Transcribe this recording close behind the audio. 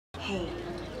Hey,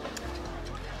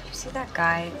 you see that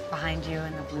guy behind you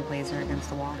in the blue blazer against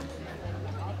the wall?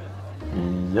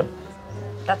 Yep.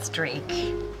 That's Drake.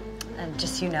 And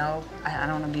just so you know, I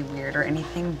don't want to be weird or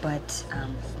anything, but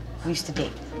we used to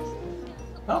date.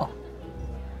 Oh.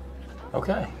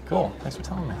 Okay, cool. Thanks for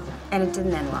telling me. And it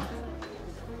didn't end well.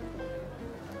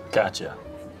 Gotcha.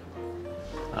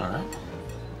 All right.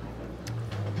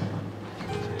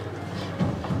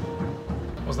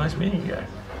 Well, it was nice meeting you guys.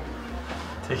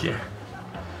 Take care.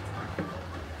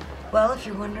 Well, if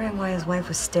you're wondering why his wife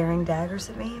was staring daggers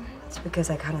at me, it's because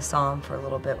I kind of saw him for a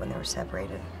little bit when they were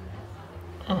separated.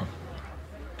 Oh.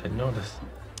 Didn't notice.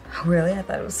 Really? I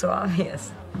thought it was so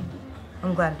obvious.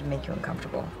 I'm glad it didn't make you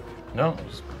uncomfortable. No, it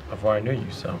was before I knew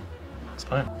you, so it's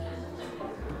fine.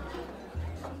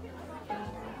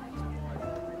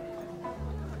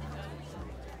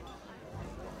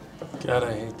 God,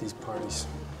 I hate these parties.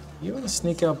 You want to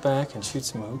sneak out back and shoot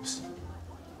some hoops?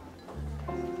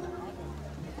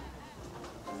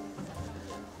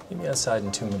 Meet me outside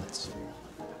in 2 minutes.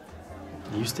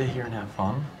 You stay here and have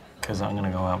fun, because I'm gonna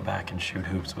go out back and shoot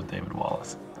hoops with David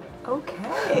Wallace.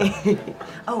 Okay.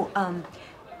 Oh,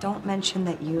 don't mention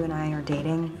that you and I are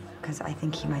dating, because I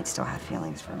think he might still have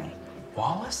feelings for me.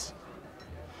 Wallace?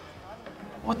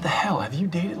 What the hell? Have you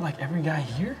dated like every guy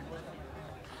here?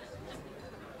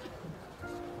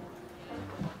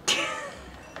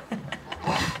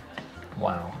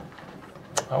 Wow.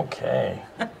 Okay.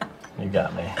 You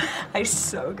got me. I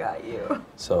so got you.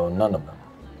 So none of them.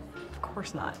 Of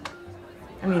course not.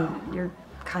 I mean, you're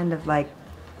kind of like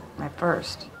my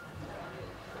first.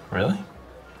 Really?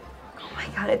 Oh my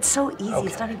God, it's so easy. Okay.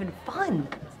 It's not even fun.